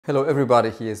Hello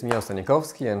everybody, here is Michał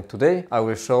Stanikowski and today I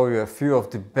will show you a few of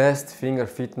the best finger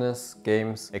fitness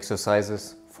games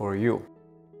exercises for you.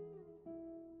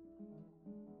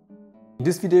 In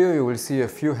this video you will see a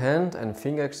few hand and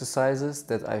finger exercises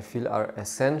that I feel are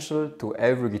essential to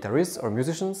every guitarist or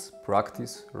musician's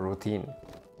practice routine.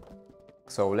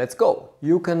 So let's go!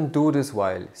 You can do this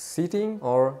while sitting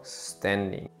or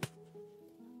standing.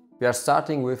 We are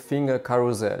starting with finger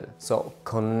carousel. So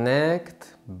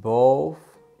connect both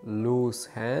loose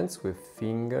hands with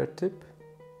fingertip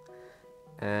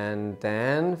and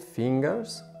then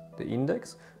fingers, the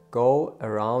index, go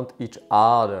around each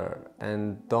other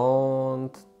and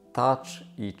don't touch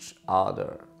each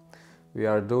other. We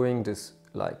are doing this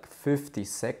like 50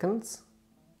 seconds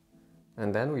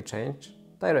and then we change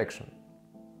direction.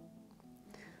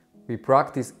 We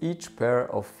practice each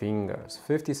pair of fingers,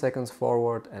 50 seconds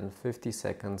forward and 50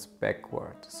 seconds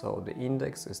backward. So the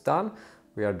index is done.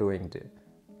 We are doing the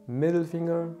middle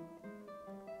finger,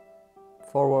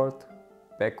 forward,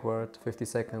 backward, 50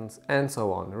 seconds, and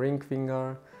so on. Ring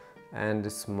finger and the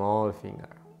small finger.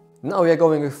 Now we are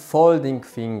going with folding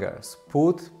fingers.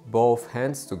 Put both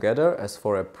hands together as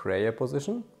for a prayer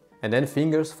position, and then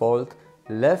fingers fold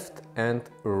left and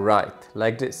right,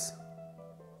 like this.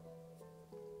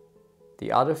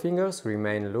 The other fingers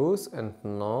remain loose and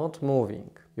not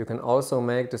moving. You can also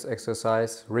make this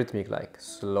exercise rhythmic, like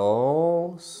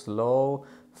slow, slow,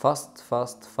 fast,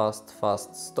 fast, fast,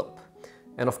 fast, stop.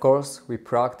 And of course, we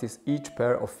practice each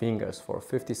pair of fingers for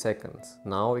 50 seconds.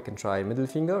 Now we can try middle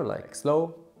finger, like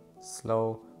slow,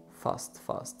 slow, fast,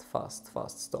 fast, fast,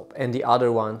 fast, stop. And the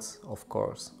other ones, of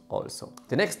course, also.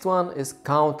 The next one is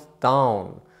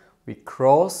countdown. We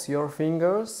cross your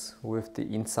fingers with the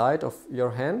inside of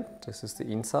your hand. This is the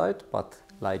inside, but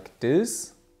like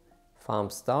this.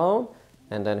 Thumbs down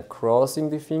and then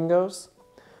crossing the fingers.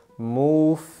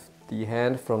 Move the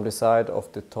hand from the side of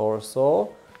the torso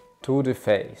to the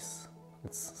face.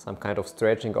 It's some kind of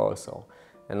stretching also.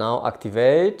 And now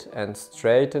activate and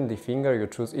straighten the finger you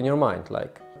choose in your mind,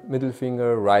 like middle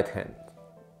finger, right hand,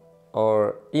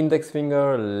 or index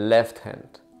finger, left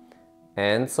hand,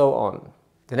 and so on.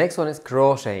 The next one is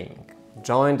crocheting.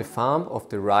 Join the thumb of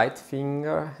the right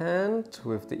finger hand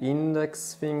with the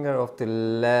index finger of the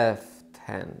left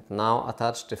hand. Now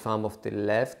attach the thumb of the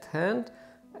left hand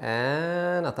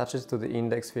and attach it to the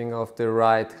index finger of the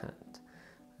right hand.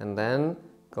 And then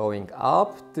going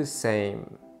up the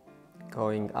same.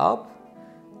 Going up,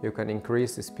 you can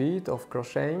increase the speed of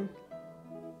crocheting.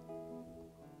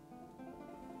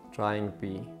 Trying to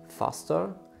be faster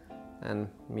and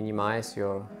minimize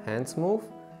your hands move.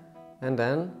 And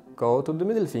then go to the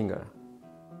middle finger.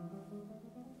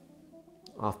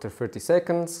 After 30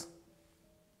 seconds,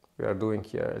 we are doing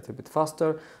here a little bit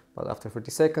faster, but after 30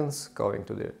 seconds, going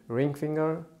to the ring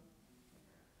finger,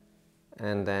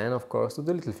 and then of course to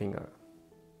the little finger,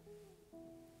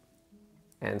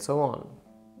 and so on.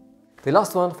 The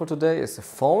last one for today is a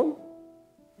phone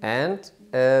and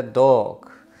a dog.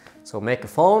 So make a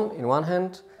phone in one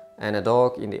hand and a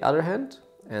dog in the other hand,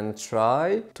 and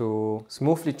try to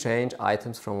smoothly change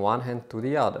items from one hand to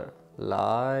the other,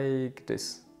 like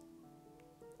this.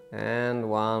 And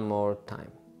one more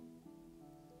time.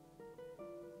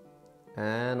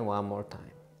 And one more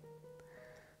time.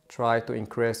 Try to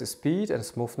increase the speed and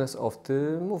smoothness of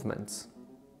the movements.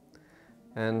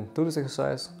 And do this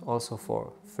exercise also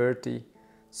for 30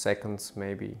 seconds,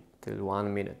 maybe till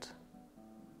 1 minute.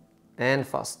 And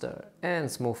faster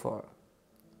and smoother.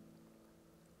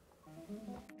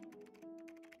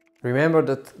 Remember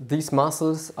that these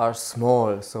muscles are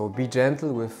small, so be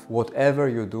gentle with whatever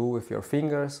you do with your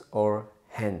fingers or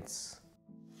hands.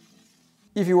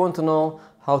 If you want to know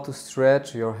how to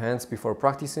stretch your hands before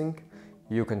practicing,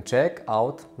 you can check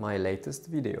out my latest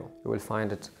video. You will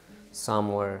find it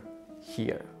somewhere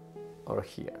here or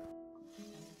here.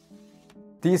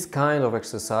 These kind of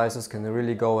exercises can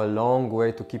really go a long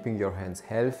way to keeping your hands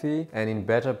healthy and in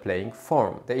better playing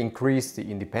form. They increase the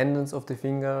independence of the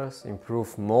fingers,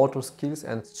 improve motor skills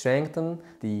and strengthen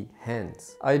the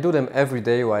hands. I do them every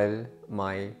day while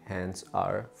my hands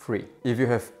are free. If you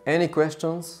have any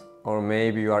questions, or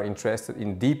maybe you are interested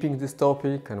in deepening this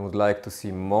topic and would like to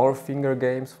see more finger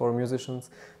games for musicians,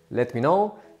 let me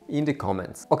know in the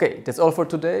comments. Okay, that's all for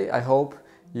today. I hope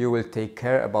you will take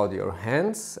care about your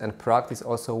hands and practice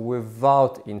also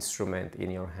without instrument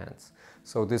in your hands.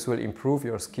 So this will improve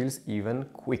your skills even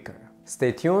quicker.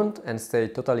 Stay tuned and stay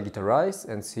totally guitarized,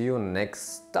 and see you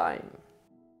next time.